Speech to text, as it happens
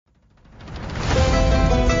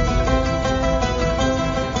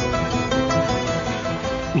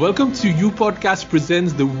Welcome to You Podcast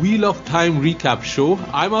Presents the Wheel of Time Recap Show.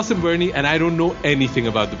 I'm Asim Bernie and I don't know anything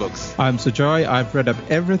about the books. I'm Sujoy. I've read up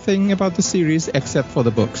everything about the series except for the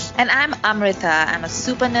books. And I'm Amrita. I'm a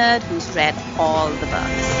super nerd who's read all the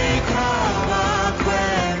books.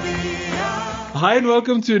 Hi and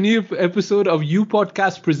welcome to a new episode of You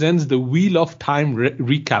Podcast Presents the Wheel of Time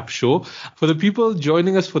Recap Show. For the people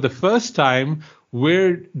joining us for the first time,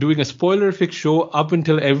 we're doing a spoiler-fic show up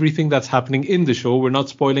until everything that's happening in the show. We're not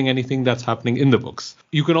spoiling anything that's happening in the books.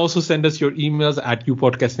 You can also send us your emails at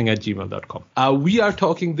youpodcasting@gmail.com. We are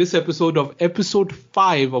talking this episode of episode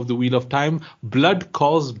 5 of The Wheel of Time, Blood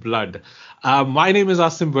Calls Blood. My name is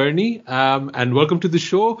Asim Bernie, and welcome to the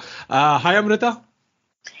show. Hi, Amrita.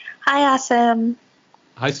 Hi, Asim.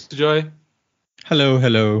 Hi, Sujoy.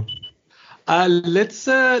 Hello. Let's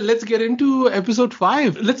get into episode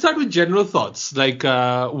 5. Let's start with general thoughts. We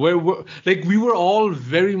were all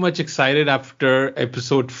very much excited after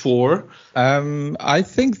episode 4. I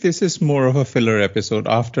think this is more of a filler episode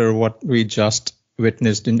after what we just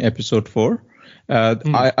witnessed in episode 4.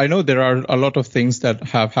 I know there are a lot of things that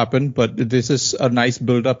have happened, but this is a nice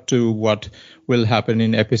build up to what will happen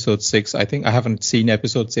in episode 6. I think I haven't seen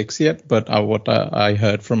episode 6 yet, but what I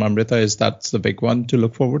heard from Amrita is that's the big one to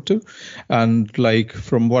look forward to. And like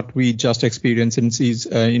from what we just experienced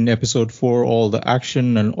in episode 4, all the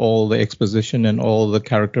action and all the exposition and all the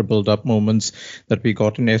character build up moments that we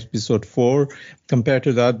got in episode 4, compared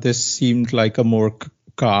to that, this seemed like a more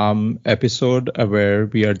calm episode where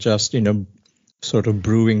we are just, sort of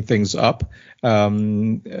brewing things up.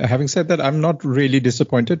 Having said that, I'm not really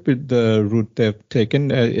disappointed with the route they've taken.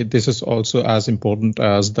 This is also as important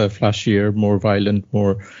as the flashier, more violent,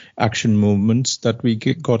 more action movements that we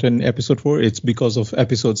got in episode 4. It's because of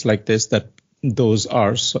episodes like this that those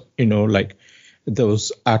are,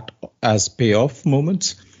 those act as payoff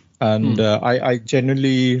moments. And I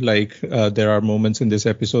genuinely there are moments in this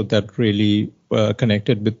episode that really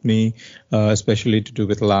connected with me, especially to do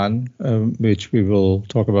with Lan, which we will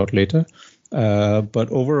talk about later.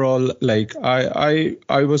 But overall, I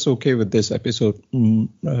was okay with this episode.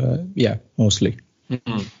 Mostly.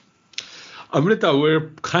 Mm-hmm. Amrita,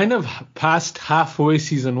 we're kind of past halfway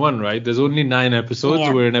season 1, right? There's only 9 episodes.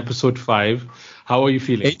 Yeah. We're in episode 5. How are you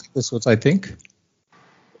feeling? 8 episodes, I think.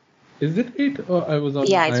 Is it 8? Or I was on.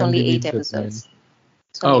 Yeah, it's only 8 episodes.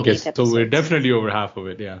 Okay, so we're definitely over half of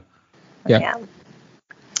it. Yeah.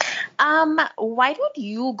 Why don't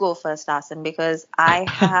you go first, Asim? Because I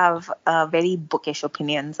have very bookish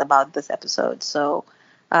opinions about this episode. So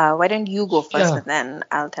why don't you go first, and then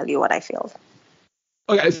I'll tell you what I feel.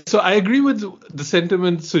 Okay, so I agree with the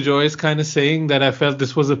sentiment Sujoy is kind of saying, that I felt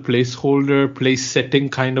this was a placeholder, place setting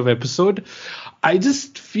kind of episode. I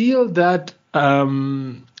just feel that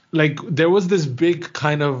there was this big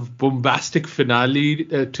kind of bombastic finale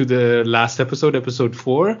to the last episode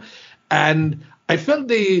 4, and I felt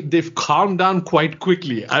they've calmed down quite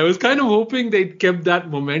quickly. I was kind of hoping they'd kept that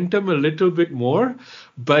momentum a little bit more,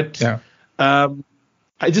 but I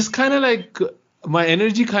just kind of my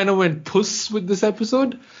energy kind of went puss with this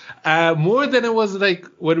episode, more than it was like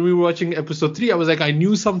when we were watching episode 3. I was like, I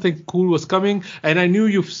knew something cool was coming, and I knew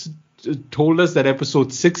you've told us that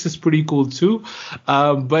episode 6 is pretty cool too,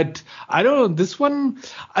 but I don't know, this one,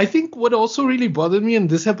 I think what also really bothered me in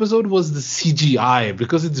this episode was the CGI,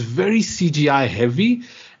 because it's very CGI heavy,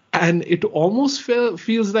 and it almost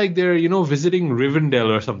feels like they're visiting Rivendell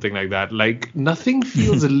or something like that. Like nothing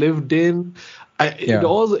feels lived in.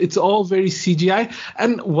 It's all very CGI.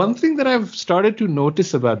 And one thing that I've started to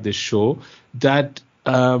notice about this show that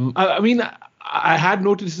I had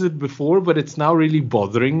noticed it before, but it's now really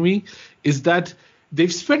bothering me, is that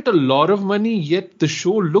they've spent a lot of money, yet the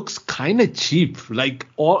show looks kind of cheap.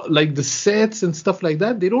 The sets and stuff like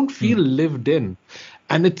that, they don't feel lived in.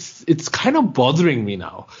 And it's kind of bothering me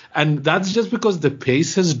now. And that's just because the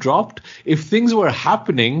pace has dropped. If things were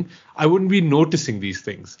happening, I wouldn't be noticing these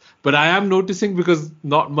things. But I am noticing because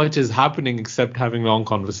not much is happening except having long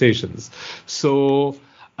conversations. So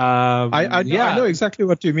I know exactly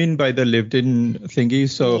what you mean by the lived-in thingy.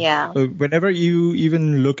 So whenever you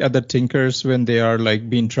even look at the Tinkers when they are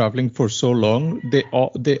been traveling for so long, they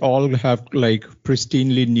all have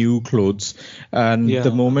pristinely new clothes, and the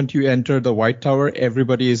moment you enter the White Tower,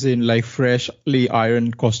 everybody is in freshly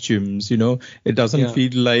ironed costumes. It doesn't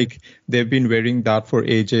feel like they've been wearing that for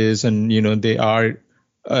ages, and they are.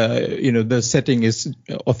 The setting is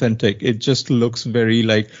authentic. It just looks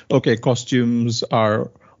very costumes are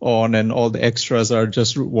on and all the extras are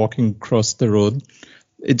just walking across the road.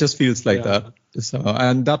 It just feels like that. So,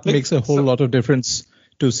 and that makes a whole lot of difference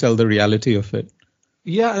to sell the reality of it.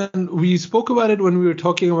 Yeah, and we spoke about it when we were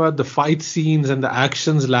talking about the fight scenes and the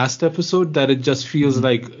actions last episode, that it just feels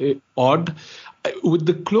like odd. With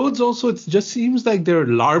the clothes also, it just seems like they're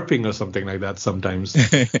LARPing or something like that sometimes.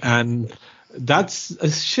 And that's a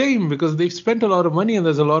shame because they've spent a lot of money and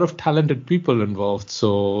there's a lot of talented people involved.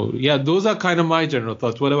 So, yeah, those are kind of my general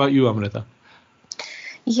thoughts. What about you, Amrita?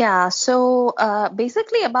 Yeah, so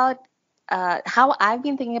basically about how I've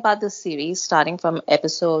been thinking about this series starting from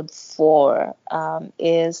episode 4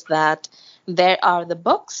 is that there are the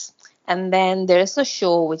books and then there's a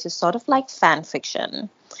show which is sort of like fan fiction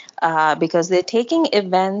because they're taking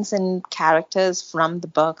events and characters from the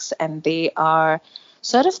books and they are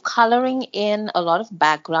sort of coloring in a lot of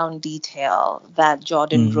background detail that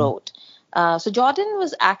Jordan wrote. So Jordan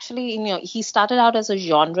was actually, he started out as a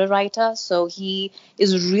genre writer, so he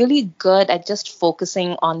is really good at just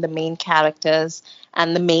focusing on the main characters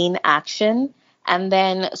and the main action, and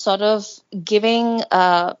then sort of giving,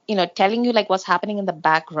 telling you like what's happening in the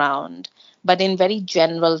background, but in very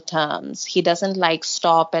general terms. He doesn't like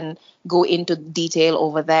stop and go into detail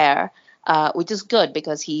over there, which is good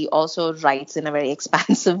because he also writes in a very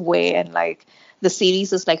expansive way and like the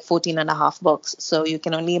series is like 14 and a half books. So you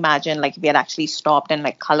can only imagine like if we had actually stopped and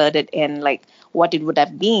like colored it in like what it would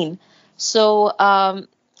have been. So about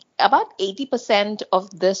 80%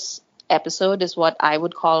 of this episode is what I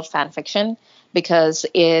would call fan fiction because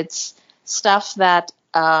it's stuff that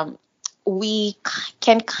we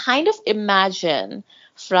can kind of imagine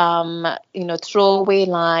from, throwaway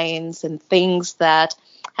lines and things that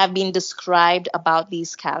have been described about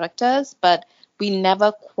these characters, but we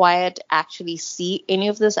never quite actually see any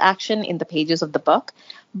of this action in the pages of the book.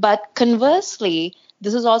 But conversely,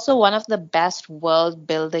 this is also one of the best world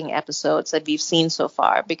building episodes that we've seen so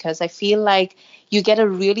far because I feel like you get a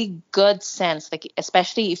really good sense, like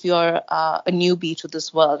especially if you're a newbie to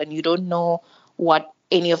this world and you don't know what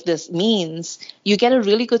any of this means, you get a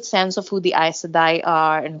really good sense of who the Aes Sedai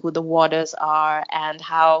are and who the Warders are and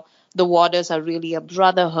how the Warders are really a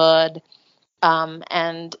brotherhood.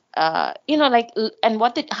 And how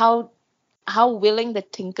willing the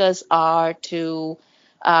Tinkers are to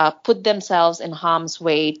put themselves in harm's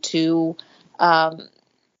way to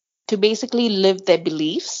basically live their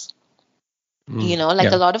beliefs.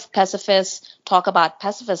 A lot of pacifists talk about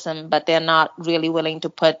pacifism, but they're not really willing to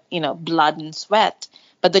put blood and sweat.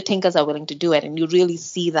 But the Tinkers are willing to do it, and you really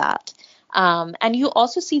see that. And you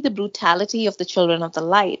also see the brutality of the Children of the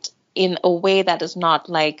Light in a way that is not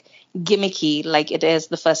like gimmicky like it is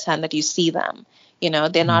the first time that you see them.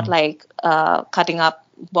 They're not like cutting up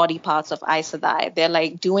body parts of Aes Sedai. They're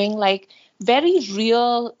like doing like very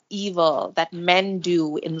real evil that men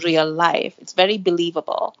do in real life. It's very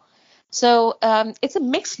believable. So it's a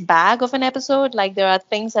mixed bag of an episode. Like there are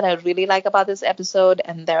things that I really like about this episode,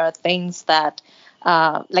 and there are things that,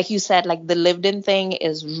 like you said, like the lived-in thing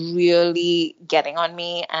is really getting on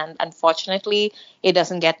me. And unfortunately, it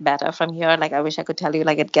doesn't get better from here. Like I wish I could tell you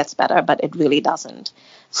like it gets better, but it really doesn't.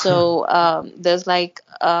 So there's like,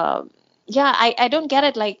 I don't get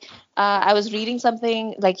it. Like I was reading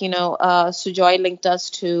something like, Sujoy linked us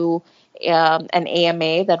to an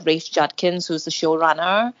AMA that Rafe Judkins, who's the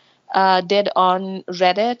showrunner, did on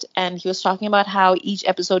Reddit, and he was talking about how each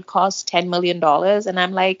episode costs $10 million, and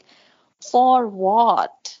I'm like, for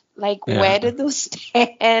what? Like, where did those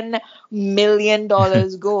 $10 million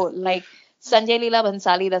go? Like, Sanjay Leela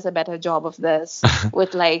Bhansali does a better job of this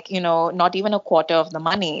with like, not even a quarter of the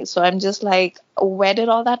money. So I'm just like, where did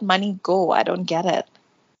all that money go? I don't get it.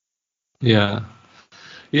 Yeah.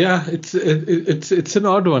 Yeah, it's an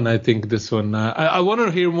odd one, I think, this one. I want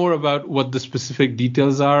to hear more about what the specific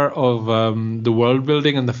details are of the world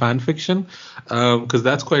building and the fan fiction, because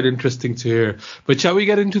that's quite interesting to hear. But shall we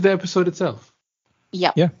get into the episode itself?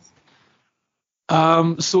 Yeah.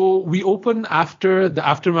 So we open after the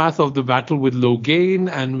aftermath of the battle with Logain,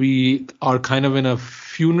 and we are kind of in a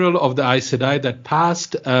funeral of the Aes Sedai that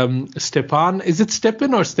passed. Stepan, is it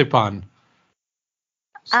Stepan or Stepan?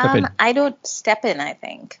 I don't step in, I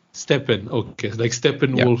think. Stepin, okay, like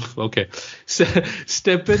Steppenwolf, okay.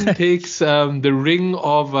 Stepin takes the ring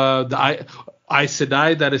of the Aes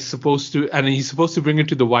Sedai that is supposed to, and he's supposed to bring it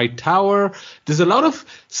to the White Tower. There's a lot of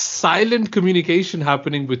silent communication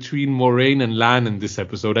happening between Moiraine and Lan in this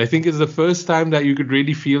episode. I think it's the first time that you could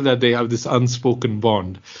really feel that they have this unspoken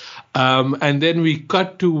bond. And then we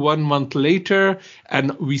cut to 1 month later,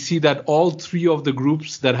 and we see that all three of the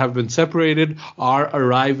groups that have been separated are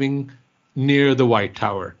arriving near the White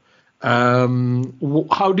Tower. How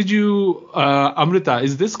did you, Amrita,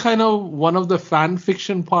 is this kind of one of the fan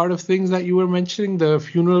fiction part of things that you were mentioning, the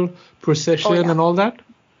funeral procession and all that?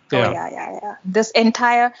 Oh yeah. This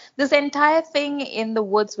entire thing in the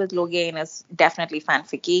woods with Logain is definitely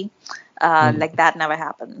fanficky. Like that never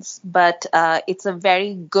happens. But it's a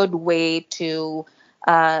very good way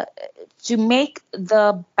uh, to make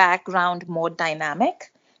the background more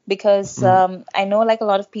dynamic. Because I know like a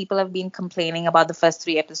lot of people have been complaining about the first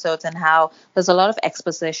 3 episodes and how there's a lot of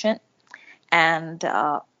exposition and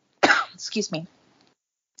excuse me.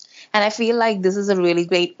 And I feel like this is a really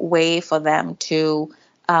great way for them to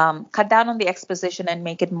cut down on the exposition and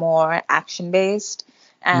make it more action based.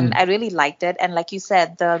 And I really liked it. And like you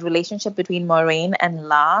said, the relationship between Moraine and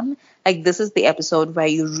Lan, like this is the episode where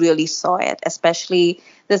you really saw it. Especially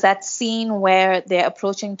there's that scene where they're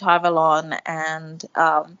approaching Tarvalon and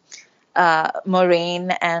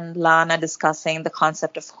Moraine and Lan are discussing the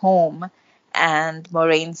concept of home. And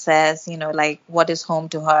Moraine says, like, what is home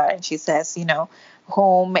to her? And she says,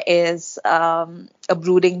 home is a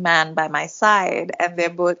brooding man by my side. And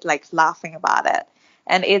they're both like laughing about it.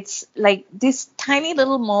 And it's like these tiny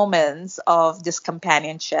little moments of this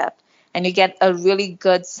companionship. And you get a really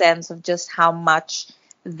good sense of just how much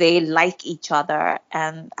they like each other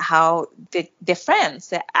and how they're friends.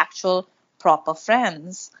 They're actual proper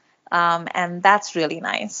friends. And that's really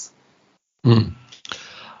nice.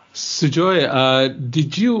 Sujoy,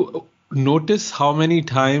 did you notice how many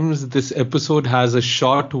times this episode has a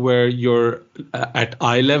shot where you're at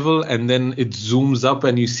eye level and then it zooms up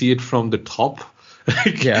and you see it from the top?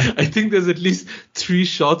 I think there's at least 3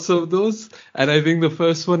 shots of those, and I think the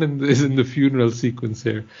first one is in the funeral sequence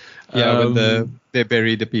here. When they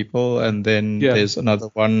bury the people, and then there's another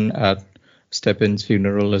one at Stepin's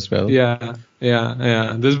funeral as well. Yeah.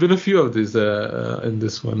 There's been a few of these in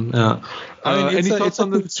this one. I mean, it's a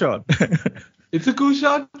cool shot. It's a cool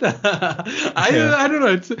shot. I don't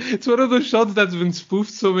know. It's one of those shots that's been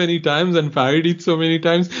spoofed so many times and parodied so many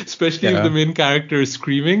times, especially if the main character is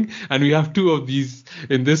screaming. And we have 2 of these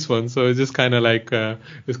in this one, so it's just kind of like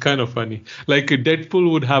it's kind of funny. Like Deadpool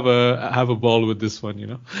would have a ball with this one,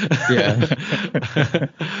 Yeah.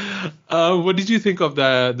 What did you think of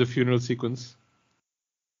the funeral sequence?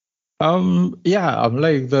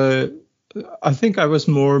 I think I was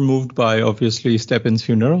more moved by obviously Stepin's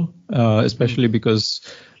funeral, especially because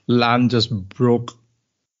Lan just broke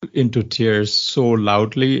into tears so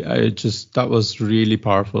loudly. That was really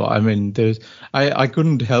powerful. I mean, I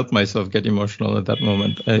couldn't help myself get emotional at that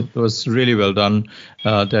moment. It was really well done.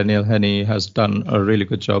 Daniel Henney has done a really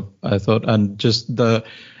good job, I thought, and just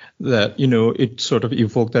it sort of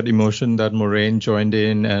evoked that emotion that Moraine joined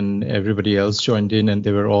in and everybody else joined in, and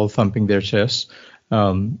they were all thumping their chests.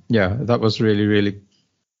 That was really, really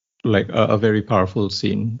like a very powerful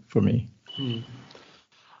scene for me.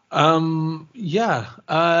 Let's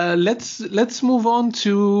move on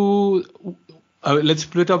to let's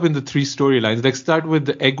split up into 3 storylines. Let's start with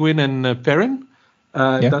Egwene and Perrin.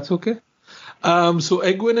 If that's okay. So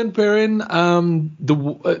Egwene and Perrin,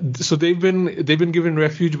 so they've been given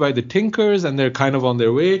refuge by the Tinkers, and they're kind of on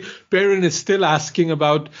their way. Perrin is still asking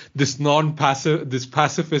about this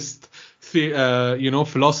pacifist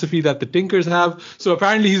philosophy that the Tinkers have. So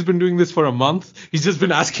apparently he's been doing this for a month. He's just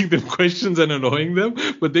been asking them questions and annoying them,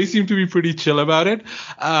 but they seem to be pretty chill about it.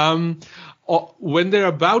 When they're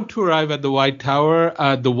about to arrive at the White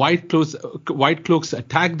Tower, the White Cloaks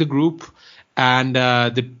attack the group, and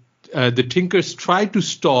the Tinkers try to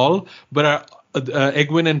stall, but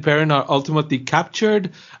Egwene and Perrin are ultimately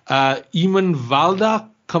captured. Eamon Valda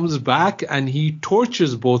comes back and he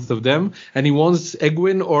tortures both of them, and he wants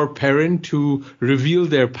Egwene or Perrin to reveal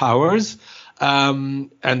their powers. And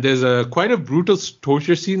there's quite a brutal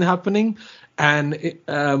torture scene happening, and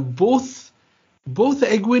both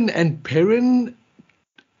Egwene and Perrin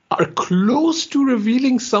are close to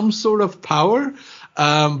revealing some sort of power,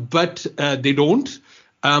 but they don't.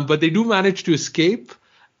 But they do manage to escape,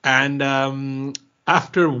 and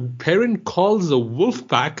after Perrin calls a wolf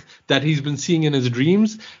pack that he's been seeing in his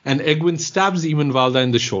dreams, and Egwene stabs Eamon Valda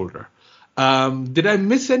in the shoulder. Did I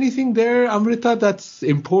miss anything there, Amrita, that's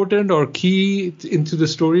important or key into the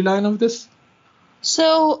storyline of this?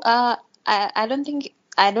 So I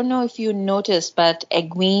don't know if you noticed, but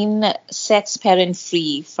Egwene sets Perrin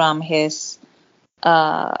free from his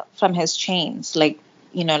chains, like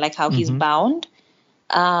how he's bound.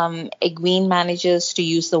 Egwene manages to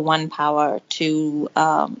use the one power to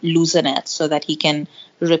loosen it so that he can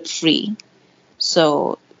rip free.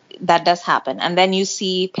 So that does happen. And then you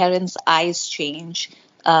see Perrin's eyes change,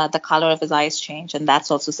 the color of his eyes change, and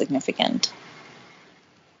that's also significant.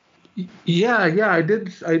 Yeah, I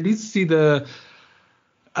did see the...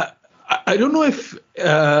 I don't know if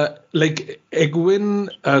like Egwene,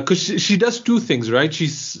 because she does two things, right?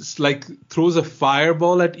 She's like throws a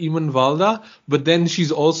fireball at Eamon Valda, but then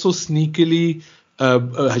she's also sneakily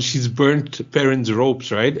she's burnt Perrin's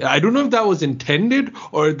ropes, right? I don't know if that was intended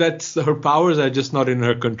or that's her powers are just not in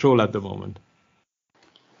her control at the moment.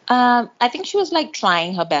 I think she was like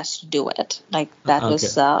trying her best to do it. Like that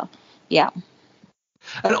was, yeah.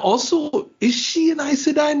 And also, is she an Aes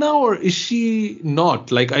Sedai now, or is she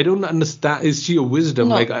not? Like, I don't understand. Is she a wisdom?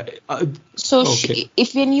 No. Like,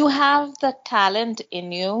 if when you have the talent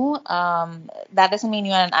in you, that doesn't mean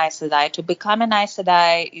you're an Aes Sedai. To become an Aes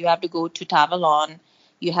Sedai, you have to go to Tavalon.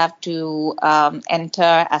 You have to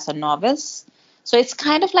enter as a novice. So it's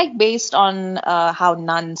kind of like based on how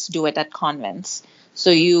nuns do it at convents. So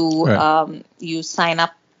you sign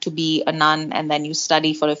up to be a nun, and then you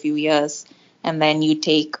study for a few years. And then you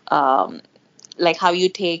take, like how you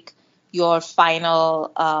take your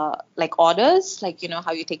final, like orders, like, you know,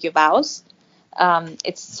 how you take your vows.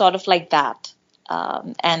 It's sort of like that.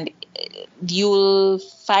 And you'll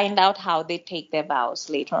find out how they take their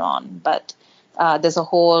vows later on. But there's a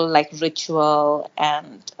whole like ritual,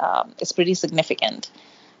 and it's pretty significant.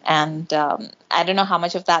 And I don't know how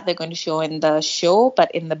much of that they're going to show in the show,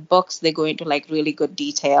 but in the books, they go into like really good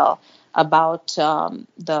detail about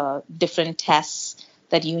the different tests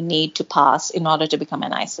that you need to pass in order to become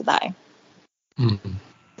an Aes Sedai. Mm-hmm.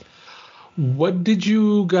 What did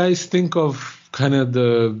you guys think of kind of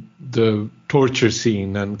the torture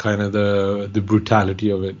scene and kind of the brutality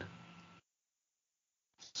of it?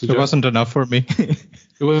 It wasn't enough for me.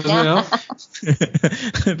 It wasn't enough?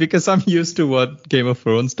 Because I'm used to what Game of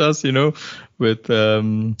Thrones does, you know, with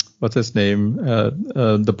what's his name,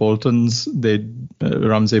 the Boltons.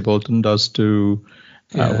 Ramsay Bolton does to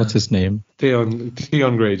what's his name? Theon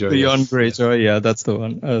Greyjoy. Theon Greyjoy, yeah, that's the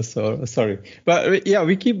one. Sorry, but yeah,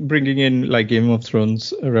 we keep bringing in like Game of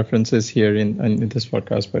Thrones references here in this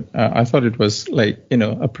podcast, but I thought it was like, you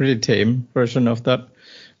know, a pretty tame version of that.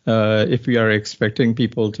 If we are expecting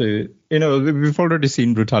people to, you know, we've already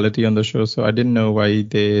seen brutality on the show, so I didn't know why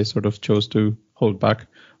they sort of chose to hold back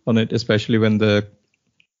on it, especially when the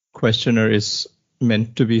questioner is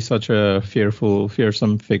meant to be such a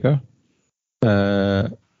fearsome figure.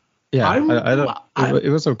 It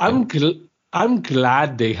was okay. I'm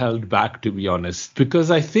glad they held back, to be honest, because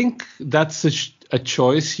I think that's a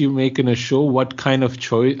choice you make in a show. What kind of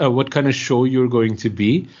show you're going to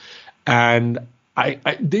be, and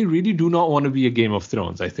they really do not want to be a Game of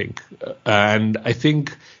Thrones, I think. And I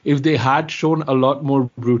think if they had shown a lot more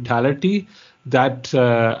brutality, that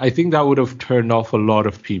I think that would have turned off a lot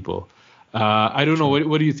of people. I don't know.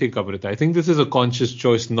 What do you think about it? I think this is a conscious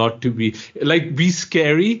choice not to be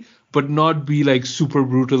scary, but not be like super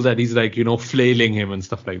brutal that he's like, you know, flailing him and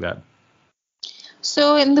stuff like that.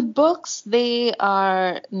 So in the books, they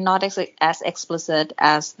are not as explicit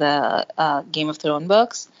as the Game of Thrones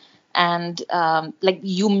books. And like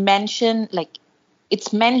you mentioned, like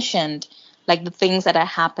it's mentioned like the things that are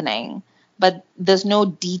happening, but there's no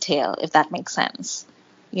detail, if that makes sense.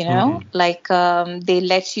 You know, like they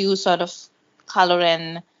let you sort of color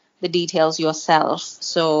in the details yourself.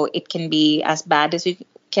 So it can be as bad as you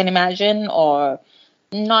can imagine or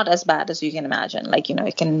not as bad as you can imagine. Like, you know,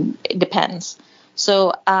 it depends.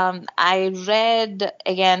 So I read,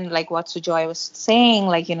 again, like what Sujoy was saying,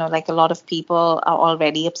 like, you know, like a lot of people are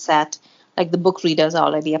already upset. Like the book readers are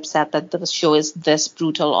already upset that the show is this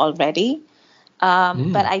brutal already.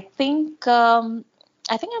 But I think I'm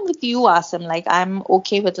with you, Asim. Like I'm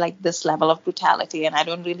okay with like this level of brutality and I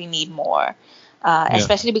don't really need more,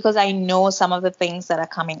 especially because I know some of the things that are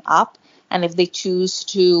coming up. And if they choose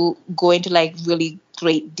to go into like really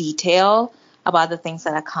great detail about the things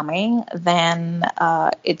that are coming, then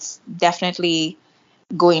it's definitely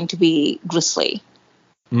going to be grisly.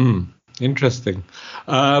 Interesting.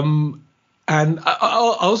 And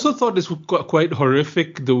I also thought this was quite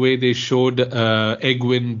horrific, the way they showed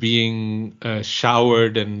Egwene being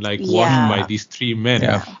showered and like washed by these three men.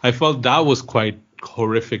 Yeah. I felt that was quite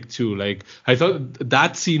horrific too. Like I thought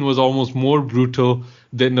that scene was almost more brutal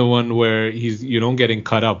than the one where he's, you know, getting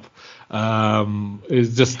cut up.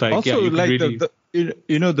 It's just like, also, like really...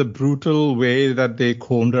 the brutal way that they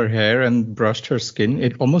combed her hair and brushed her skin.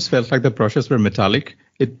 It almost felt like the brushes were metallic.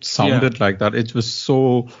 It sounded like that. It was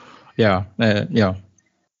so, Yeah,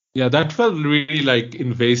 that felt really like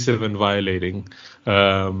invasive and violating.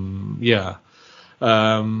 What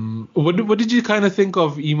did you kind of think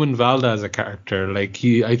of Eamon Valda as a character? Like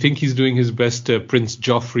I think he's doing his best Prince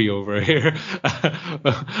Joffrey over here,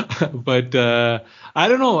 but I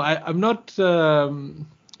don't know. I'm not.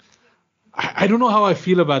 I don't know how I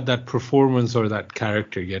feel about that performance or that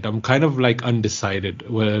character yet. I'm kind of like undecided.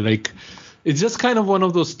 Where like it's just kind of one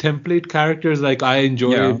of those template characters. Like I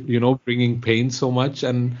enjoy, bringing pain so much,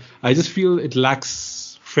 and I just feel it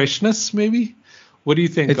lacks freshness. Maybe. What do you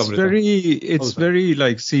think? It's very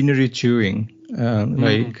like scenery chewing.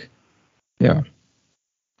 Yeah.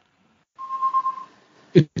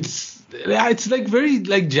 It's like very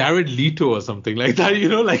like Jared Leto or something like that,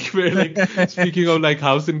 like where like speaking of like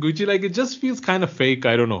House and Gucci, like it just feels kind of fake.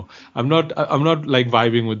 I don't know. I'm not like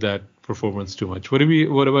vibing with that performance too much. What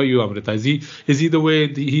about you, Amrita? Is he the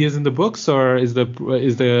way he is in the books, or is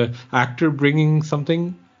the actor bringing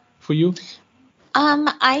something for you?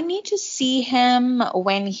 I need to see him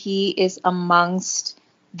when he is amongst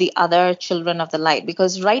the other children of the light,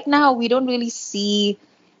 because right now we don't really see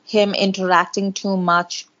him interacting too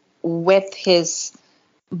much with his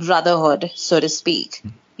brotherhood, so to speak.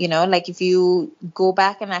 Like if you go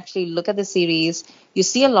back and actually look at the series, you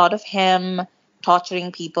see a lot of him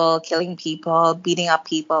torturing people, killing people, beating up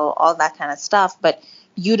people, all that kind of stuff. But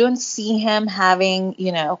you don't see him having,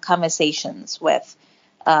 conversations with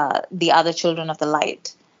the other children of the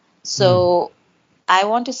light. So I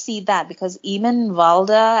want to see that, because Eamon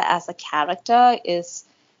Valda as a character is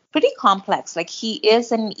pretty complex. Like he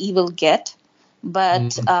is an evil git,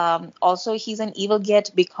 but also he's an evil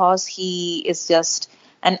git because he is just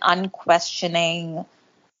an unquestioning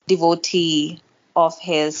devotee of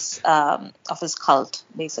his cult,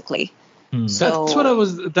 basically. So that's what I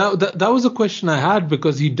was. That was a question I had,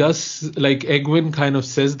 because he does, like Egwene kind of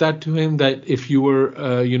says that to him, that if you were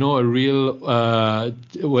a real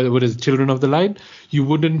what is Children of the Light, you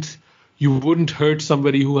wouldn't hurt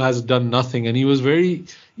somebody who has done nothing. And he was very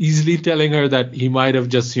easily telling her that he might have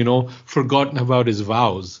just forgotten about his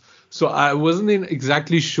vows. So I wasn't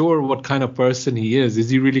exactly sure what kind of person he is. Is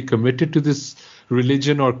he really committed to this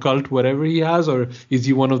religion or cult, whatever he has, or is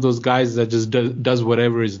he one of those guys that just does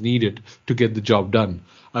whatever is needed to get the job done?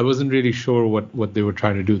 I wasn't really sure what they were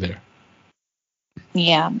trying to do there.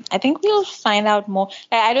 Yeah, I think we'll find out more.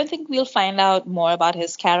 I don't think we'll find out more about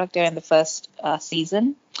his character in the first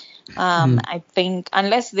season. I think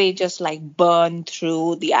unless they just like burn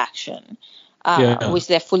through the action, which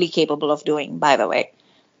they're fully capable of doing, by the way.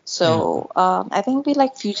 So I think it'll be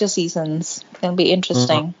like future seasons. It'll be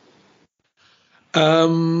interesting.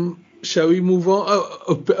 Shall we move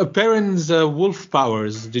on? Perrin's wolf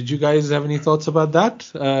powers. Did you guys have any thoughts about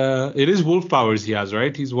that? It is wolf powers he has,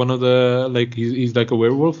 right? He's one of the he's like a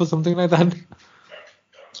werewolf or something like that.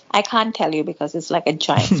 I can't tell you because it's like a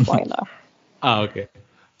giant spoiler. Okay.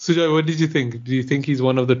 Sujoy, what did you think? Do you think he's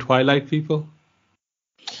one of the Twilight people?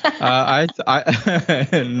 No,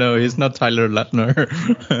 he's not Tyler Lautner.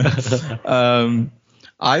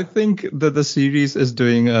 I think that the series is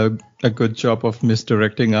doing a good job of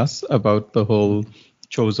misdirecting us about the whole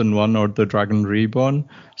Chosen One or the Dragon Reborn.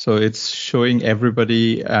 So it's showing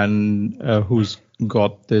everybody and who's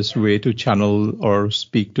got this way to channel or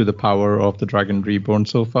speak to the power of the Dragon Reborn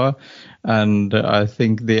so far. And I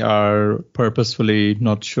think they are purposefully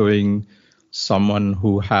not showing someone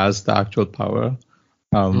who has the actual power.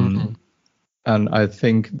 And I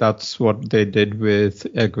think that's what they did with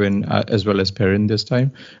Egwene as well as Perrin this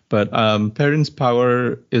time. But Perrin's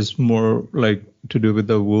power is more like to do with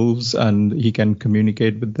the wolves, and he can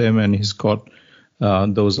communicate with them, and he's got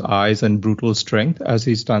those eyes and brutal strength as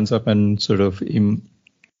he stands up, and sort of Eamon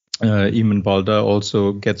Valda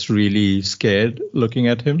also gets really scared looking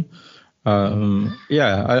at him.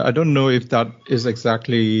 I don't know if that is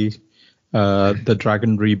exactly the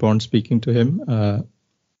Dragon Reborn speaking to him.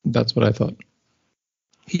 That's what I thought.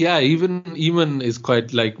 Yeah, even Eamon is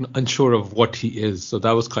quite like unsure of what he is, so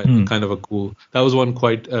that was kind of a cool. That was one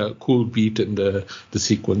quite cool beat in the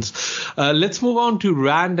sequence. Let's move on to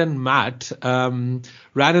Rand and Mat.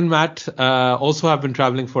 Rand and Mat also have been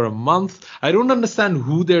traveling for a month. I don't understand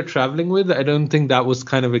who they're traveling with. I don't think that was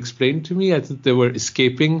kind of explained to me. I think they were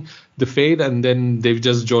escaping the Fade, and then they've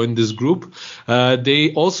just joined this group.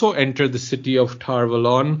 They also enter the city of Tar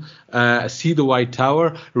Valon, see the White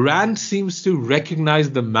Tower. Rand seems to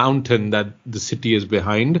recognize the mountain that the city is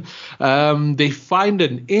behind. They find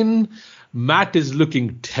an inn. Mat is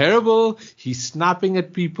looking terrible. He's snapping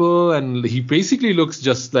at people, and he basically looks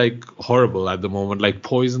just like horrible at the moment, like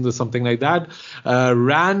poisoned or something like that.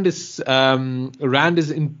 Rand is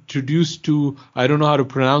introduced to, I don't know how to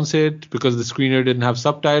pronounce it because the screener didn't have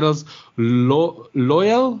subtitles.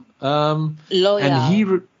 Loyal.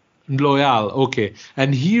 Loyal, okay.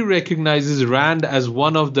 And he recognizes Rand as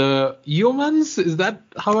one of the Eomans. Is that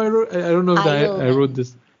how I don't know if I wrote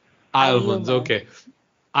this. Islmans, okay.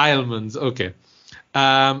 Islmans, okay.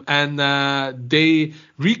 And they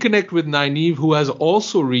reconnect with Nynaeve, who has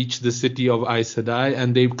also reached the city of Aes Sedai,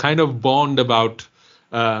 and they kind of bond about,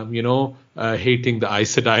 hating the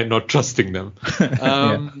Aes Sedai and not trusting them.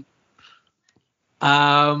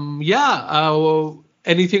 Well,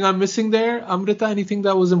 anything I'm missing there, Amrita? Anything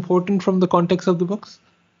that was important from the context of the books?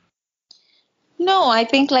 No, I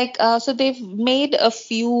think so they've made a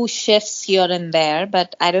few shifts here and there,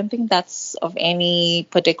 but I don't think that's of any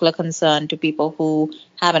particular concern to people who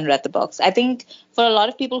haven't read the books. I think for a lot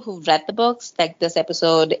of people who've read the books, like this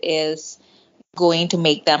episode is going to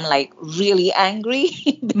make them like really angry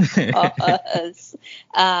because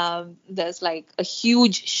there's like a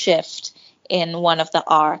huge shift in one of the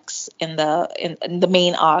arcs in the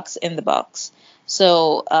main arcs in the books.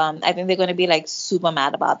 So I think they're going to be like super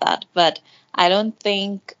mad about that. But I don't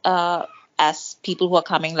think as people who are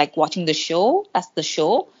coming like watching the show, I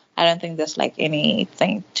don't think there's like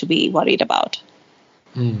anything to be worried about.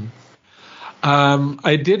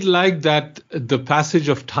 I did like that the passage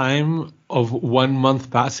of time of 1 month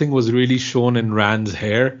passing was really shown in Rand's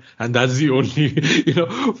hair, and that's the only,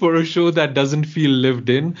 for a show that doesn't feel lived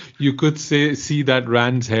in, you could see that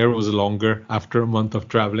Rand's hair was longer after a month of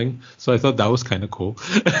traveling. So I thought that was kind of cool.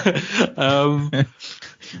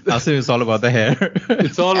 Also, it's all about the hair.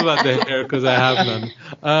 It's all about the hair because I have none.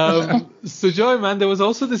 So Joy, man, there was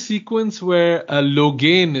also the sequence where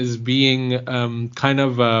Logain is being kind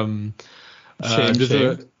of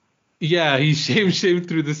shamed. He's shamed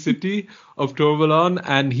through the city of Torvalon,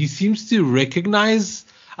 and he seems to recognize.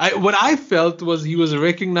 What I felt was he was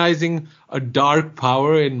recognizing a dark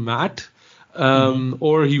power in Matt,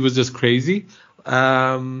 or he was just crazy.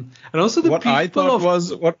 And also what I thought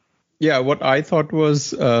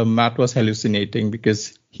was Matt was hallucinating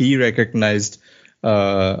because he recognized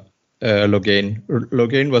Logain.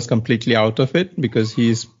 Logain was completely out of it because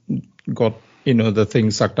he's got the thing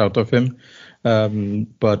sucked out of him.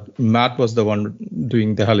 But Matt was the one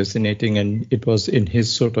doing the hallucinating, and it was in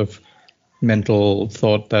his sort of mental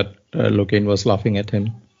thought that Logain was laughing at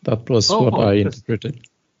him. That was what I interpreted.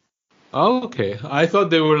 Oh, okay. I thought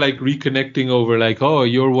they were like reconnecting over like, oh,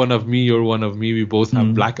 you're one of me, you're one of me. We both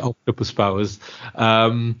have black octopus powers.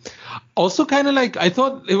 Also kind of like, I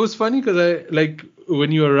thought it was funny because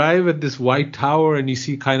when you arrive at this white tower and you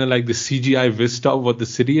see kind of like the CGI vista of what the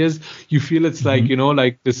city is, you feel it's like,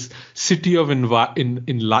 like this city of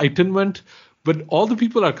enlightenment. But all the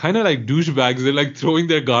people are kind of like douchebags. They're like throwing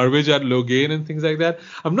their garbage at Logain and things like that.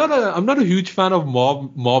 I'm not a huge fan of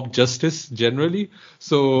mob justice generally.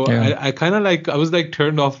 So yeah. I was like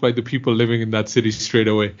turned off by the people living in that city straight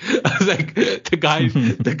away. I was like,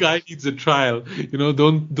 the guy needs a trial.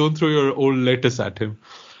 Don't throw your old lettuce at him.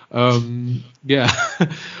 Yeah.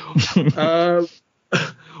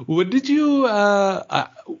 What did you?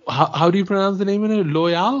 How do you pronounce the name in it?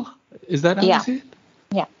 Loial? Is that how you say it?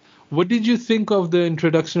 Yeah. What did you think of the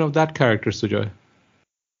introduction of that character, Sujoy?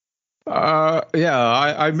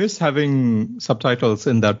 I miss having subtitles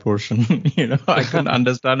in that portion. I couldn't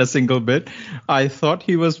understand a single bit. I thought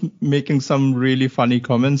he was making some really funny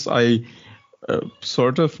comments. I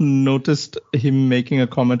sort of noticed him making a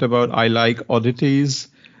comment about I like oddities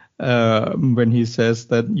when he says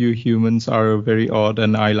that you humans are very odd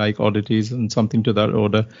and I like oddities and something to that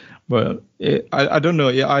order. But I don't know.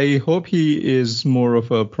 I hope he is more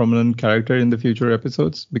of a prominent character in the future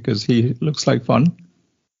episodes because he looks like fun.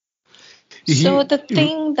 So the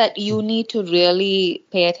thing that you need to really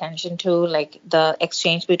pay attention to, like the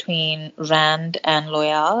exchange between Rand and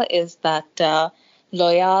Loial, is that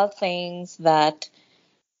Loial thinks that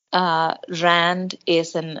Rand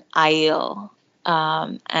is an Aiel.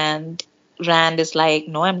 And Rand is like,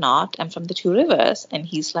 no, I'm not. I'm from the Two Rivers. And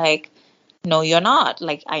he's like, no, you're not.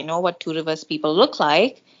 Like, I know what Two Rivers people look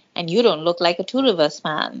like, and you don't look like a Two Rivers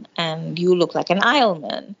man, and you look like an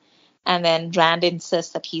Aielman. And then Rand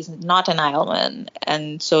insists that he's not an Aielman.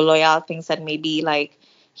 And so Loial thinks that maybe like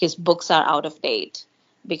his books are out of date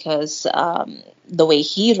because the way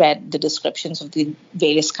he read the descriptions of the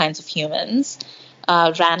various kinds of humans,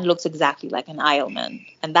 Rand looks exactly like an Aielman.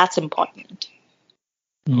 And that's important.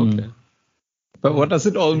 Okay. But what does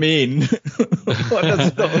it all mean? What does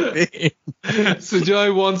it all mean?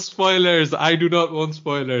 Sujoy wants spoilers. I do not want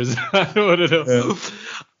spoilers. I don't want to know.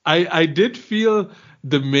 Yeah. I did feel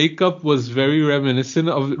the makeup was very reminiscent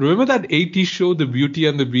of. Remember that 80s show, The Beauty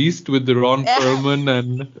and the Beast, with the Ron Perlman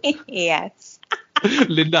and yes,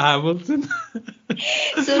 Linda Hamilton?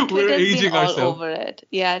 So Twitter's aging all over it.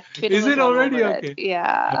 Yeah, Twitter is it already okay? It.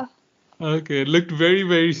 Yeah. Okay, it looked very,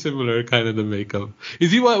 very similar, kind of the makeup.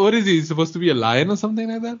 Is he what is he? He's supposed to be a lion or something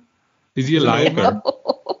like that? Is he a lion?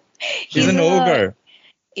 He's an ogre.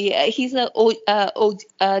 Yeah, he's I'm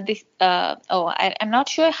not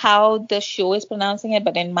sure how the show is pronouncing it,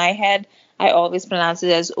 but in my head, I always pronounce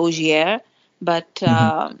it as Ogier. But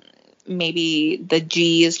maybe the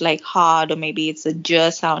G is like hard, or maybe it's a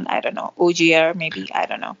J sound. I don't know. Ogier, maybe. I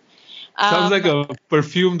don't know. Sounds like a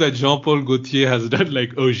perfume that Jean-Paul Gaultier has done,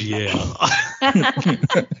 like Ogier.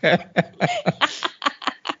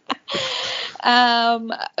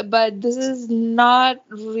 But this is not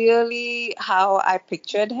really how I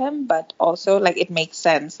pictured him, but also like it makes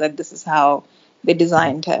sense that this is how they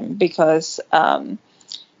designed him, because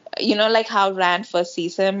like how Rand first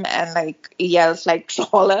sees him and like yells like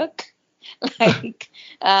Trolloc, like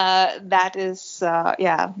that is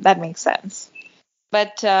that makes sense.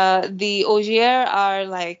 But the Ogier are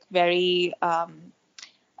like very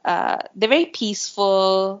they're very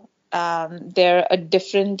peaceful. They're a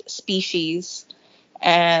different species,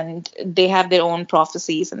 and they have their own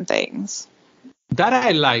prophecies and things. That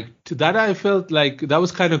I liked. That I felt like that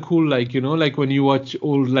was kind of cool. Like, like when you watch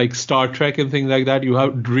old like Star Trek and things like that, you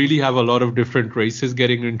really have a lot of different races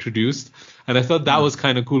getting introduced. And I thought that was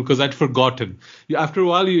kind of cool because I'd forgotten. After a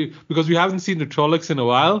while, because we haven't seen the Trollocs in a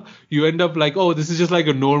while, you end up like, oh, this is just like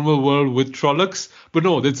a normal world with Trollocs. But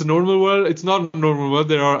no, it's a normal world. It's not a normal world.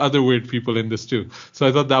 There are other weird people in this too. So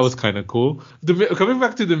I thought that was kind of cool. Coming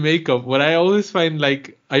back to the makeup, what I always find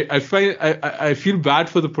like, I feel bad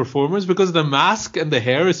for the performers because the mask and the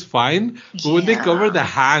hair is fine, but when they cover the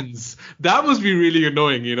hands, that must be really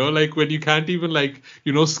annoying, like when you can't even like,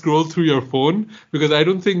 scroll through your phone, because I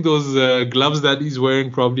don't think those gloves that he's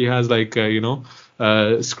wearing probably has like,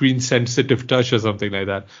 screen sensitive touch or something like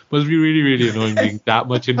that. Must be really, really annoying being that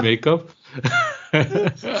much in makeup.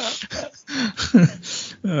 It's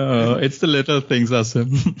the little things,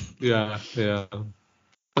 Asim. Yeah.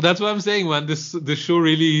 But that's what I'm saying, man. This show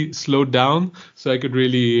really slowed down, so I could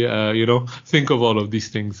really, think of all of these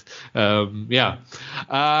things. Yeah.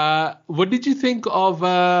 What did you think of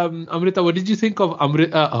Amrita? What did you think of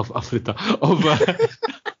Amrita?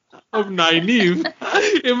 Of Nynaeve?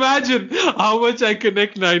 Imagine how much I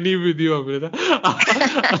connect Nynaeve with you, Amrita.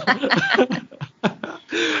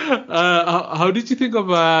 How did you think of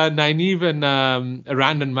Nynaeve and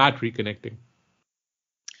Rand and Matt reconnecting?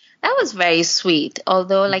 That was very sweet,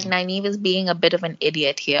 although like Nynaeve is being a bit of an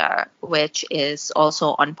idiot here, which is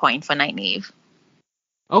also on point for Nynaeve.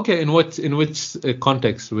 Okay, in which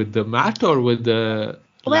context? With the Matt or with the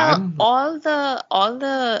Lan? All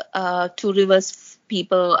the Two Rivers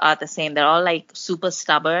people are the same. They're all like super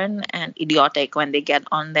stubborn and idiotic when they get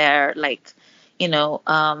on their like,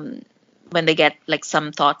 when they get like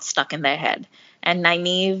some thoughts stuck in their head. And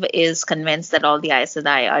Nynaeve is convinced that all the Aes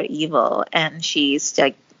Sedai are evil, and she's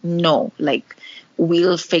like, no, like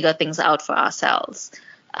we'll figure things out for ourselves.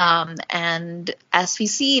 And as we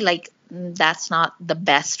see, like that's not the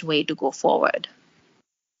best way to go forward.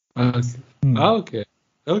 Okay.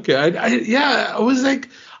 I was like,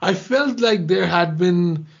 I felt like there had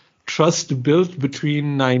been trust built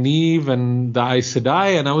between Nynaeve and the Aes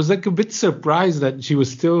Sedai, and I was like a bit surprised that she was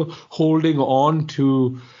still holding on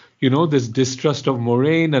to, this distrust of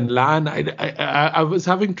Moraine and Lan. I was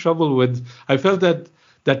having trouble with. I felt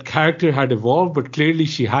that character had evolved, but clearly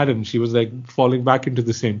she hadn't. She was like falling back into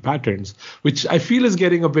the same patterns, which I feel is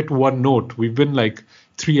getting a bit one note. We've been like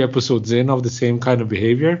 3 episodes in of the same kind of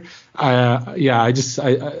behavior. I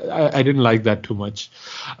didn't like that too much.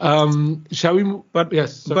 Shall we? But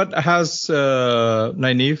yes. But has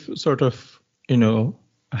Nynaeve sort of,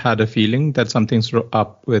 had a feeling that something's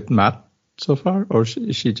up with Matt so far, or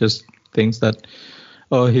she just thinks that?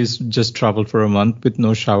 Oh, he's just traveled for a month with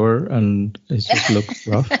no shower and it just looks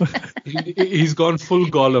rough. He's gone full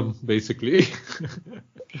Gollum, basically.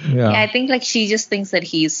 Yeah, I think like she just thinks that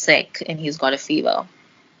he's sick and he's got a fever.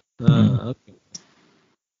 Okay.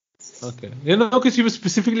 Because she was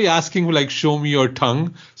specifically asking like, show me your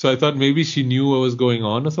tongue. So I thought maybe she knew what was going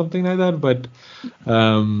on or something like that. But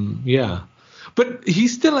yeah. But he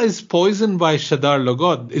still is poisoned by Shadar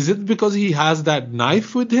Logoth. Is it because he has that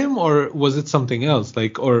knife with him, or was it something else?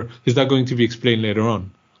 Like, or is that going to be explained later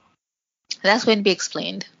on? That's going to be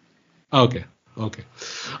explained. Okay.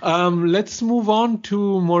 Let's move on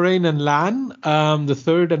to Moraine and Lan, the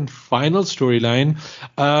third and final storyline.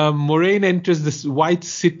 Moraine enters this white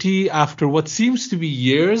city after what seems to be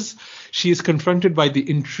years. She is confronted by the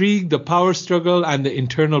intrigue, the power struggle, and the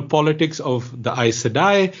internal politics of the Aes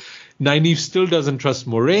Sedai. Nynaeve still doesn't trust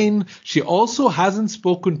Moraine. She also hasn't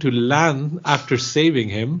spoken to Lan after saving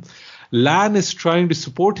him. Lan is trying to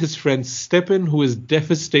support his friend Stepin, who is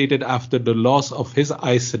devastated after the loss of his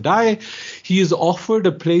Aes Sedai. He is offered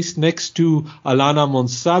a place next to Alana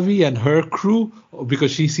Monsavi and her crew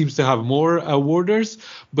because she seems to have more warders,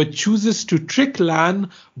 but chooses to trick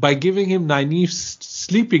Lan by giving him Nynaeve's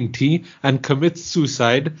sleeping tea and commits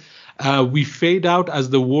suicide. We fade out as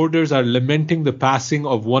the warders are lamenting the passing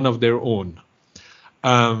of one of their own.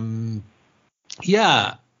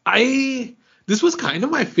 This was kind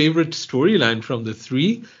of my favorite storyline from the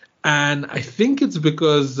three, and I think it's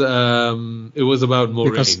because it was about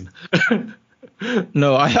Moiraine.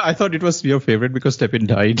 No, I thought it was your favorite because Stepin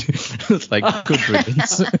died. It's like, good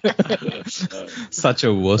riddance. Such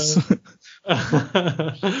a wuss.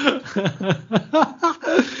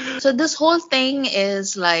 So this whole thing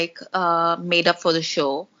is like made up for the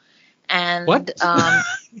show. And what?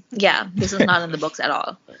 Yeah, this is not in the books at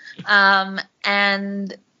all.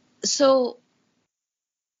 And so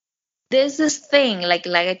there's this thing, like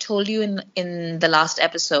I told you in the last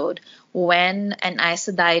episode, when an Aes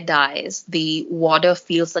Sedai dies, the warder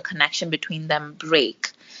feels the connection between them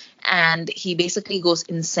break. And he basically goes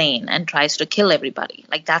insane and tries to kill everybody.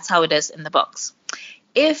 Like, that's how it is in the books.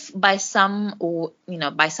 If by some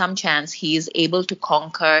chance he is able to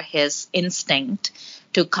conquer his instinct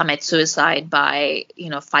to commit suicide by,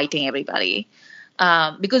 fighting everybody,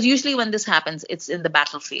 because usually when this happens, it's in the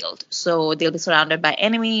battlefield. So they'll be surrounded by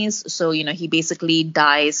enemies. So, he basically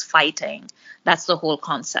dies fighting. That's the whole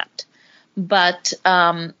concept. But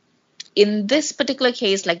in this particular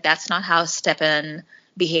case, like, that's not how Stepin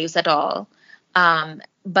behaves at all.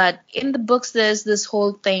 But in the books, there's this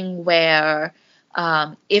whole thing where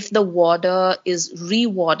if the warder is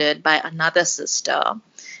rewarded by another sister,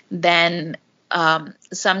 then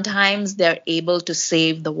sometimes they're able to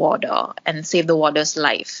save the warder and save the warder's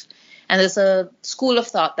life. And there's a school of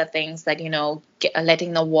thought that thinks that,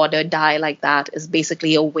 letting the warder die like that is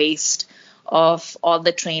basically a waste of all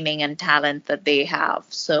the training and talent that they have.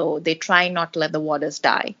 So they try not to let the warders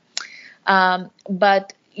die.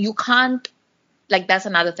 But you can't, like, that's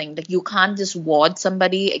another thing. Like, you can't just ward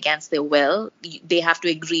somebody against their will. They have to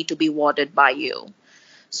agree to be warded by you.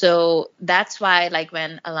 So that's why, like,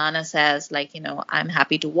 when Alana says, like, I'm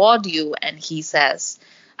happy to ward you, and he says,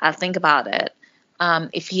 I'll think about it.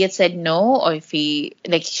 If he had said no, or if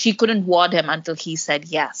she couldn't ward him until he said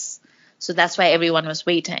yes. So that's why everyone was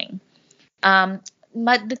waiting. But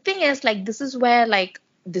the thing is, like, this is where, like,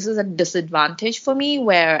 this is a disadvantage for me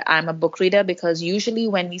where I'm a book reader, because usually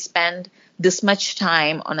when we spend this much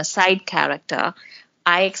time on a side character,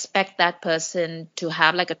 I expect that person to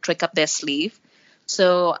have like a trick up their sleeve.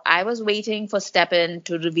 So I was waiting for Stepin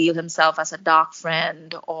to reveal himself as a dark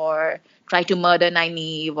friend or try to murder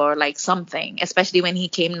Nynaeve or like something, especially when he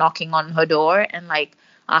came knocking on her door and like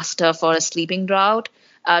asked her for a sleeping draft.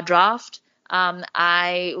 I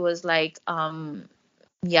was like,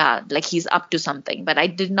 like he's up to something, but I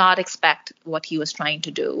did not expect what he was trying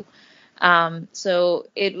to do. So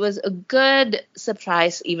it was a good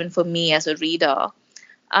surprise even for me as a reader.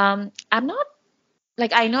 I'm not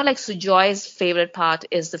like, I know like Sujoy's favorite part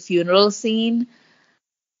is the funeral scene.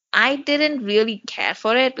 I didn't really care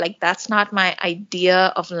for it. Like, that's not my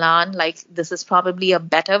idea of Lan. Like, this is probably a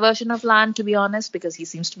better version of Lan, to be honest, because he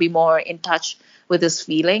seems to be more in touch with his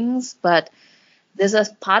feelings. But there's a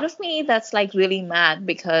part of me that's like really mad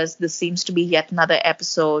because this seems to be yet another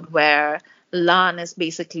episode where Lan is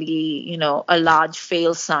basically, a large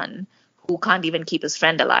fail son who can't even keep his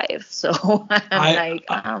friend alive. So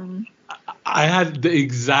I had the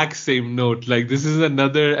exact same note. Like, this is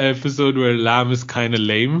another episode where Lam is kind of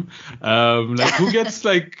lame. Like, who gets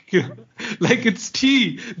like it's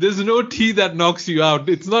tea. There's no tea that knocks you out.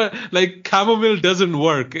 It's not like chamomile doesn't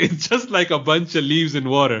work. It's just like a bunch of leaves in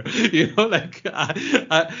water. Like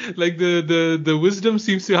like the wisdom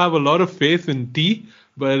seems to have a lot of faith in tea.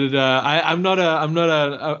 But I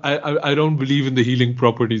don't believe in the healing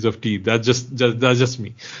properties of tea. That's just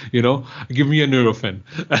me, Give me a Nurofen.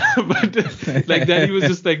 But like that, he was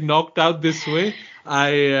just like knocked out this way.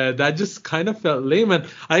 That just kind of felt lame. And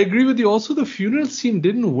I agree with you. Also, the funeral scene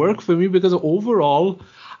didn't work for me because overall,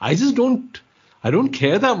 I don't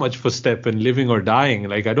care that much for Stepin living or dying.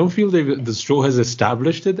 Like, I don't feel the show has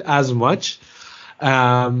established it as much.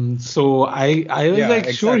 So I was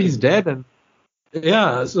exactly. Sure, he's dead. And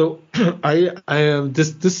yeah, so I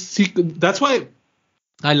this sequence. That's why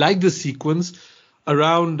I like this sequence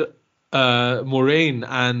around Moiraine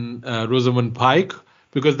and Rosamund Pike,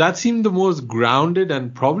 because that seemed the most grounded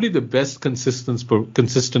and probably the best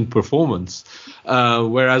consistent performance.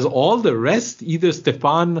 Whereas all the rest, either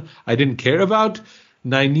Stefan I didn't care about,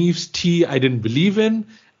 Nynaeve's tea I didn't believe in,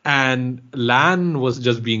 and Lan was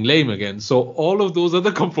just being lame again. So all of those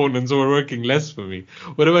other components were working less for me.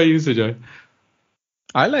 What about you, Sujoy?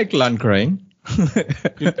 I like Lan crying.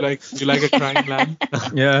 You like a crying Lan?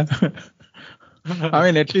 Yeah. I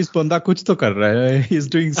mean, at least Banda kuch to kar raha hai. He's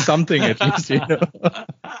doing something at least,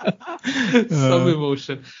 Some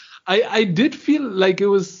emotion. I did feel like it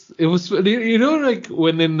was like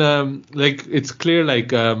when in like it's clear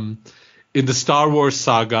like in the Star Wars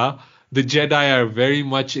saga, the Jedi are very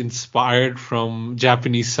much inspired from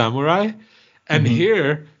Japanese samurai, and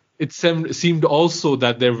here it seemed also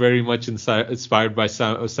that they're very much inspired by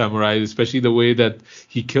samurai, especially the way that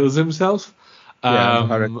he kills himself.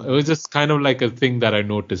 It was just kind of like a thing that I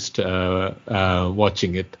noticed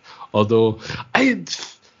watching it. Although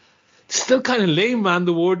still kind of lame, man.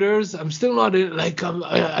 The Warders. I'm still not like.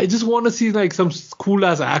 I just want to see like some cool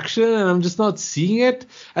ass action, and I'm just not seeing it.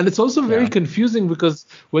 And it's also very confusing because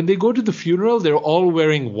when they go to the funeral, they're all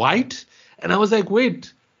wearing white, and I was like,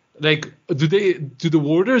 wait, like do the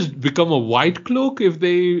Warders become a white cloak if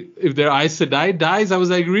their Aes Sedai dies? I was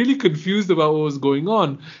like really confused about what was going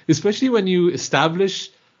on, especially when you establish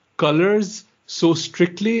colors so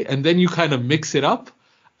strictly and then you kind of mix it up,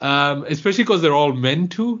 especially because they're all men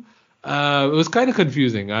too. It was kind of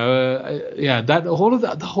confusing.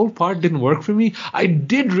 The whole part didn't work for me. I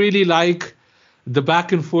did really like the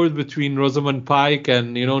back and forth between Rosamund Pike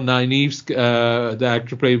and Nynaeve's the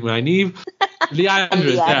actor playing Nynaeve,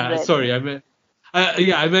 Liandrin. Yeah, sorry, I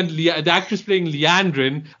meant the actress playing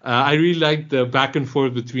Liandrin. I really liked the back and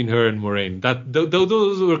forth between her and Moraine.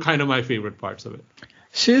 Those were kind of my favorite parts of it.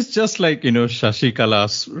 She's just like, Shashi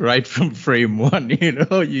Kalas right from frame one,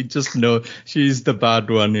 you just know she's the bad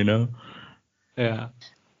one, Yeah.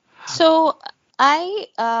 So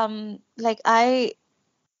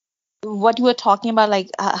what you were talking about, like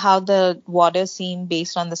how the Warders seem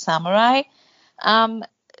based on the samurai,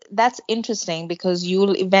 that's interesting because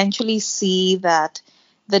you'll eventually see that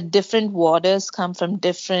the different Warders come from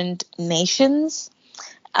different nations.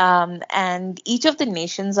 And each of the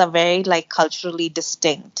nations are very like culturally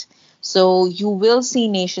distinct. So you will see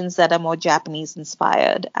nations that are more Japanese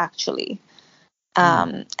inspired, actually.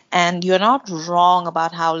 And you're not wrong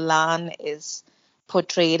about how Lan is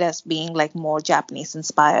portrayed as being like more Japanese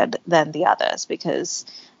inspired than the others, because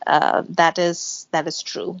that is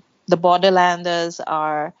true. The Borderlanders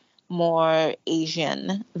are more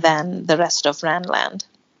Asian than the rest of Randland.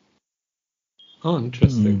 Oh,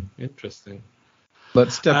 interesting. Interesting.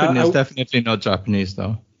 But Stefan is definitely not Japanese,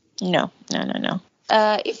 though. No.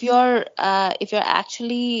 If you're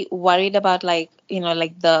actually worried about like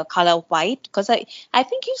the color white, because I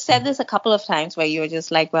think you said this a couple of times where you're just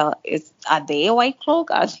like, well, are they a white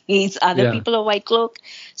cloak? Are these other people a white cloak?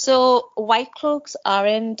 So white cloaks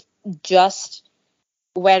aren't just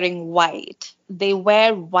wearing white. They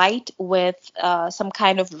wear white with some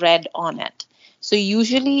kind of red on it. So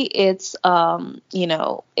usually it's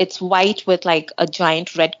it's white with like a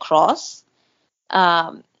giant red cross,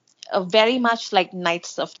 very much like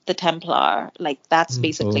Knights of the Templar. Like that's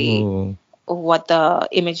basically what the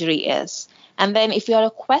imagery is. And then if you're a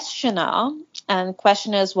questioner, and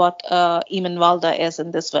questioner is what Eamon Valda is in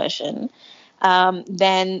this version,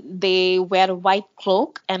 then they wear a white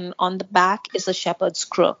cloak, and on the back is a shepherd's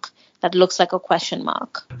crook that looks like a question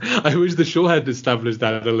mark. I wish the show had established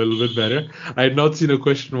that a little bit better. I had not seen a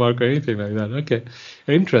question mark or anything like that. Okay,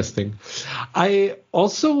 interesting. I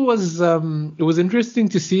also was. It was interesting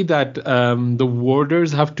to see that the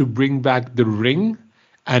Warders have to bring back the ring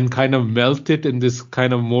and kind of melt it in this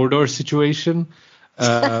kind of Mordor situation.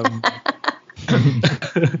 That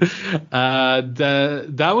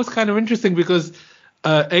was kind of interesting because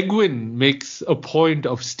Egwene makes a point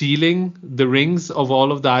of stealing the rings of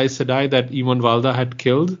all of the Aes Sedai that Eamon Valda had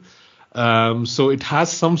killed. So it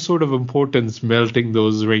has some sort of importance melting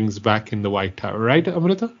those rings back in the White Tower, right,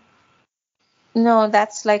 Amrita? No,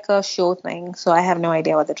 that's like a show thing. So I have no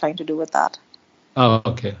idea what they're trying to do with that. Oh,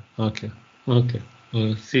 okay.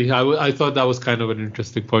 See, I thought that was kind of an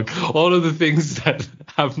interesting point. All of the things that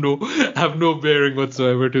have no bearing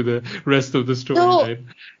whatsoever to the rest of the storyline.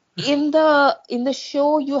 In the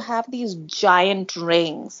show, you have these giant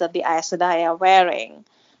rings that the Aes Sedai are wearing,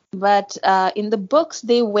 but in the books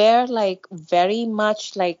they wear like very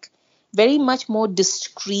much more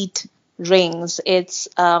discreet rings. It's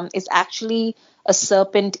actually a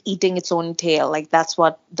serpent eating its own tail. Like that's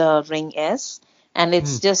what the ring is, and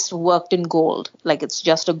it's just worked in gold. Like it's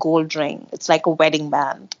just a gold ring. It's like a wedding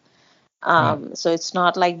band. So it's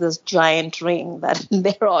not like this giant ring that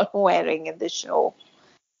they're all wearing in the show.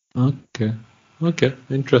 Okay. Okay,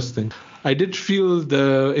 interesting. I did feel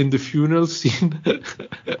in the funeral scene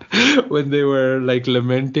when they were like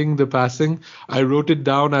lamenting the passing. I wrote it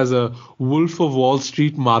down as a Wolf of Wall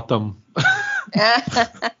Street Matam.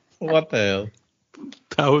 What the hell?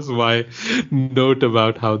 That was my note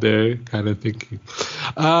about how they're kind of thinking.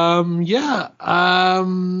 Yeah.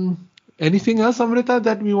 Anything else, Amrita,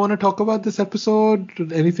 that we want to talk about this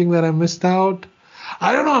episode? Anything that I missed out?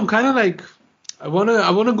 I don't know. I'm kind of like, I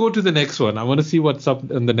wanna go to the next one. I want to see what's up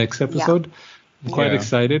in the next episode. I'm quite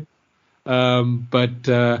excited. But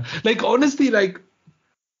like honestly, like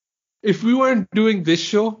if we weren't doing this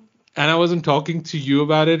show and I wasn't talking to you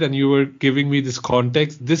about it and you were giving me this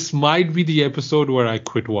context, this might be the episode where I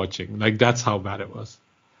quit watching. Like that's how bad it was.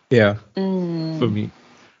 Yeah. For me.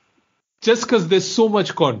 Just because there's so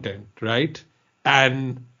much content, right?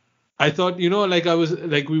 And I thought,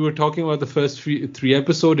 like we were talking about the first three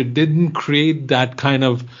episodes, it didn't create that kind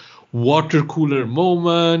of water cooler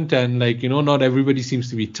moment, and like, not everybody seems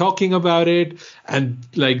to be talking about it. And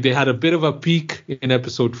like they had a bit of a peak in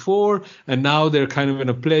episode 4, and now they're kind of in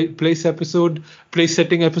a place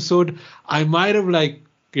setting episode. I might have like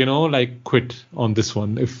quit on this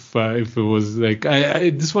one if it was like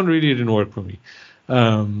this one really didn't work for me.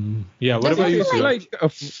 What about you?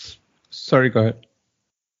 Sorry, go ahead.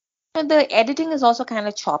 The editing is also kind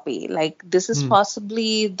of choppy. Like this is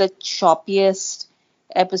possibly the choppiest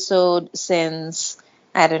episode since,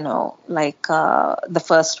 I don't know, like the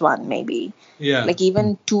first one maybe. Yeah. Like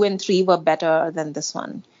even 2 and 3 were better than this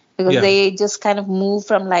one because they just kind of move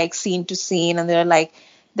from like scene to scene, and there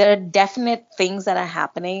are definite things that are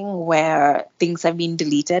happening where things have been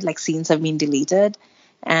deleted, like scenes have been deleted,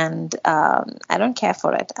 and I don't care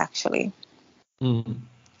for it actually.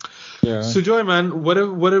 Yeah. So Joy, man, what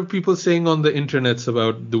are people saying on the internets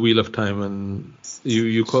about the Wheel of Time? And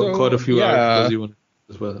you caught a few articles you want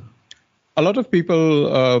as well. A lot of people,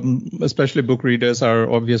 especially book readers, are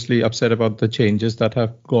obviously upset about the changes that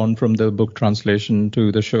have gone from the book translation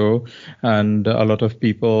to the show. And a lot of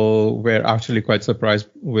people were actually quite surprised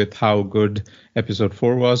with how good episode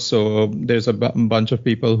 4 was. So there's a bunch of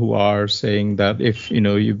people who are saying that if,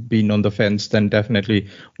 you've been on the fence, then definitely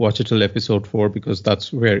watch it till episode 4, because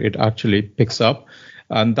that's where it actually picks up.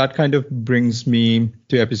 And that kind of brings me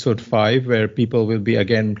to episode 5, where people will be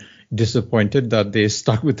again disappointed that they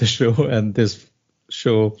stuck with the show, and this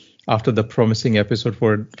show, after the promising episode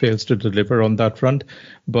 4, fails to deliver on that front.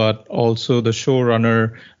 But also the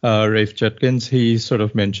showrunner, Rafe Judkins, he sort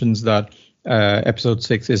of mentions that episode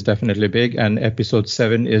 6 is definitely big, and episode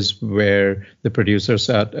 7 is where the producers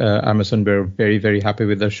at Amazon were very, very happy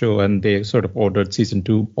with the show, and they sort of ordered season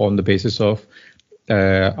 2 on the basis of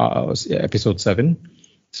episode 7.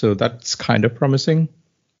 So that's kind of promising.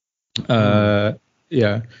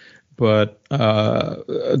 Yeah. But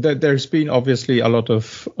there's been obviously a lot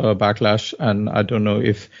of backlash, and I don't know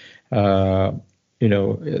if that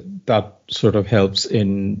sort of helps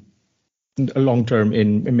in long term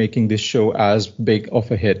in making this show as big of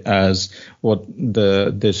a hit as what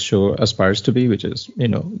this show aspires to be, which is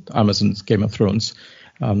Amazon's Game of Thrones.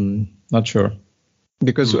 Not sure,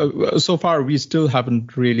 because so far we still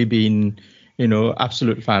haven't really been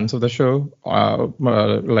absolute fans of the show.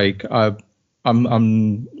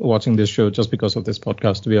 I'm watching this show just because of this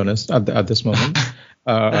podcast, to be honest, at this moment.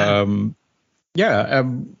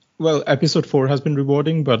 Well, episode 4 has been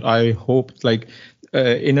rewarding, but I hope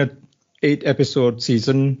in a 8-episode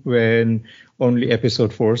season, when only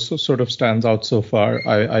episode 4 sort of stands out so far,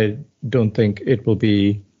 I don't think it will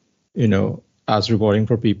be, as rewarding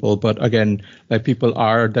for people. But again, people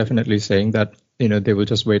are definitely saying that, they will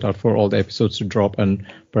just wait out for all the episodes to drop and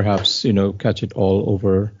perhaps, catch it all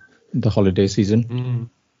over the holiday season.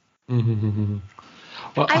 Well,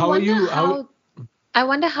 I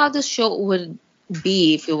wonder how this show would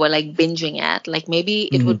be if you were binging it. Maybe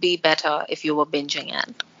it would be better if you were binging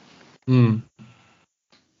it.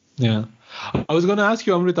 Yeah. I was going to ask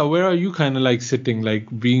you, Amrita, where are you kind of sitting,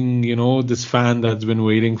 being, this fan that's been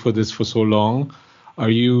waiting for this for so long? Are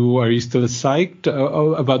you still psyched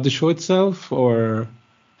about the show itself, or?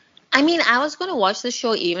 I mean, I was going to watch the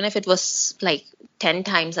show even if it was 10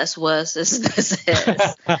 times as worse as this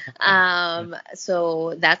is.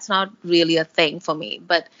 So that's not really a thing for me.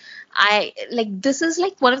 But this is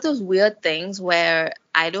one of those weird things where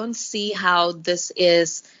I don't see how this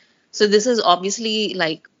is. So this is obviously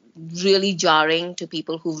really jarring to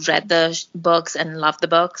people who've read the books and love the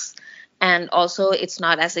books. And also it's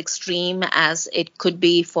not as extreme as it could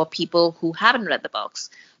be for people who haven't read the books.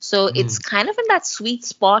 So it's kind of in that sweet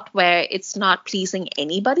spot where it's not pleasing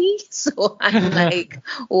anybody. So I'm like,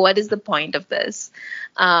 what is the point of this?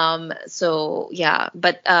 So yeah,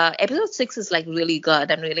 but episode 6 is like really good.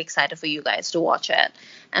 I'm really excited for you guys to watch it.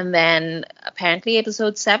 And then apparently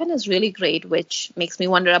episode 7 is really great, which makes me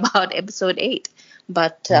wonder about episode 8.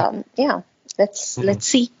 But yeah, let's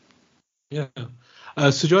see. Yeah.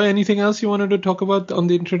 Sujoy, anything else you wanted to talk about on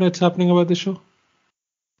the internet's happening about the show?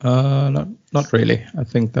 Not really. I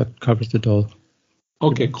think that covers it all.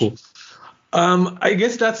 Okay, cool. I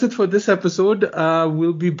guess that's it for this episode.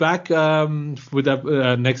 We'll be back with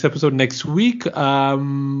the next episode next week.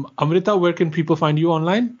 Amrita, where can people find you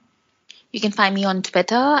online? You can find me on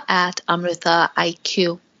Twitter at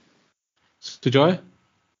AmritaIQ. Sujoy?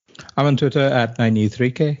 I'm on Twitter at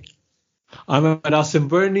 9e3k. I'm at Asim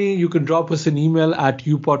Bernie. You can drop us an email at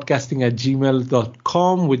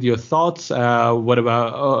youpodcasting@gmail.com with your thoughts. What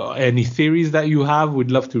about any theories that you have? We'd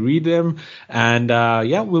love to read them. And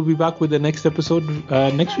yeah, we'll be back with the next episode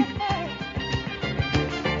next week.